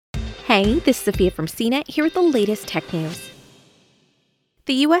Hey, this is Sophia from CNET here with the latest tech news.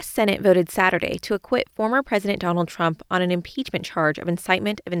 The U.S. Senate voted Saturday to acquit former President Donald Trump on an impeachment charge of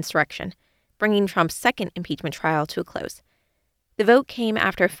incitement of insurrection, bringing Trump's second impeachment trial to a close. The vote came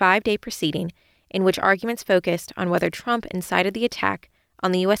after a 5-day proceeding in which arguments focused on whether Trump incited the attack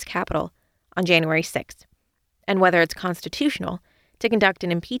on the U.S. Capitol on January 6th, and whether it's constitutional to conduct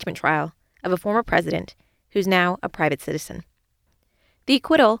an impeachment trial of a former president who's now a private citizen. The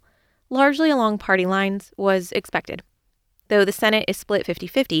acquittal, largely along party lines, was expected, though the Senate is split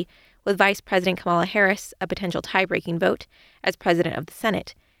 50-50, with Vice President Kamala Harris a potential tie-breaking vote as president of the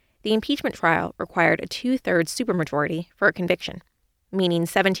Senate. The impeachment trial required a 2/3 supermajority for a conviction, meaning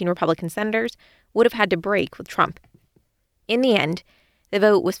 17 Republican senators would have had to break with Trump. In the end, the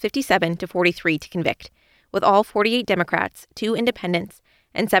vote was 57-43 to convict, with all 48 Democrats, 2 independents,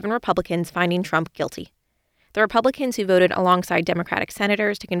 and 7 Republicans finding Trump guilty. The Republicans who voted alongside Democratic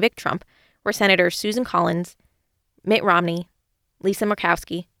senators to convict Trump were Senators Susan Collins, Mitt Romney, Lisa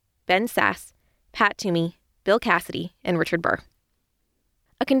Murkowski, Ben Sasse, Pat Toomey, Bill Cassidy, and Richard Burr.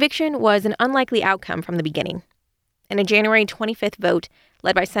 A conviction was an unlikely outcome from the beginning. In a January 25th vote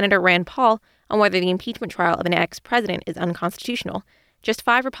led by Senator Rand Paul on whether the impeachment trial of an ex-president is unconstitutional, just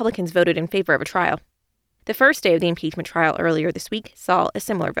 5 Republicans voted in favor of a trial. The first day of the impeachment trial earlier this week saw a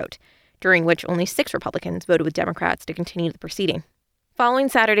similar vote, during which only 6 Republicans voted with Democrats to continue the proceeding. Following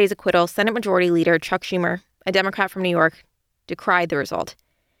Saturday's acquittal, Senate Majority Leader Chuck Schumer, a Democrat from New York, decried the result,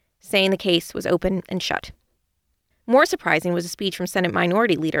 saying the case was open and shut. More surprising was a speech from Senate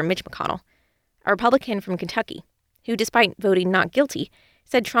Minority Leader Mitch McConnell, a Republican from Kentucky, who, despite voting not guilty,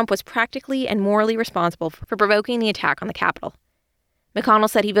 said Trump was practically and morally responsible for provoking the attack on the Capitol. McConnell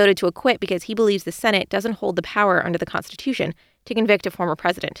said he voted to acquit because he believes the Senate doesn't hold the power under the Constitution to convict a former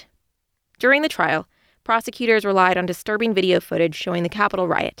president. During the trial, prosecutors relied on disturbing video footage showing the Capitol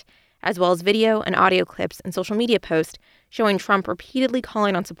riot, as well as video and audio clips and social media posts showing Trump repeatedly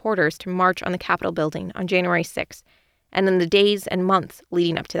calling on supporters to march on the Capitol building on January 6th, and in the days and months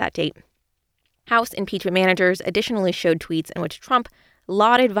leading up to that date. House impeachment managers additionally showed tweets in which Trump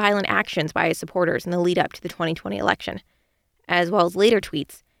lauded violent actions by his supporters in the lead-up to the 2020 election, as well as later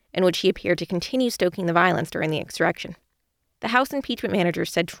tweets in which he appeared to continue stoking the violence during the insurrection. The House impeachment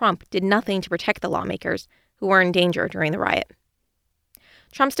managers said Trump did nothing to protect the lawmakers who were in danger during the riot.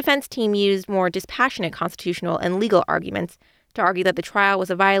 Trump's defense team used more dispassionate constitutional and legal arguments to argue that the trial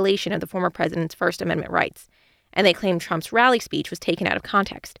was a violation of the former president's First Amendment rights, and they claimed Trump's rally speech was taken out of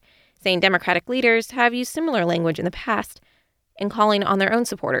context, saying Democratic leaders have used similar language in the past in calling on their own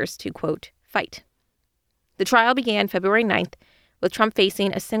supporters to, quote, fight. The trial began February 9th, with Trump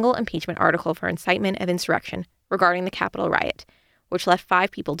facing a single impeachment article for incitement of insurrection regarding the Capitol riot, which left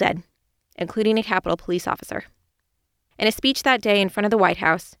 5 people dead, including a Capitol police officer. In a speech that day in front of the White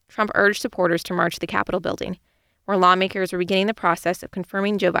House, Trump urged supporters to march to the Capitol building, where lawmakers were beginning the process of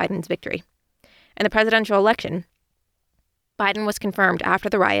confirming Joe Biden's victory. In the presidential election, Biden was confirmed after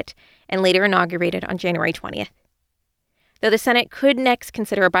the riot and later inaugurated on January 20th. Though the Senate could next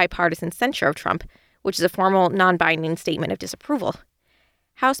consider a bipartisan censure of Trump, which is a formal, non-binding statement of disapproval,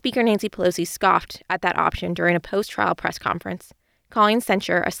 House Speaker Nancy Pelosi scoffed at that option during a post-trial press conference, calling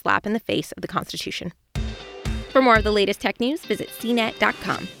censure a slap in the face of the Constitution. For more of the latest tech news, visit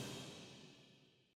cnet.com.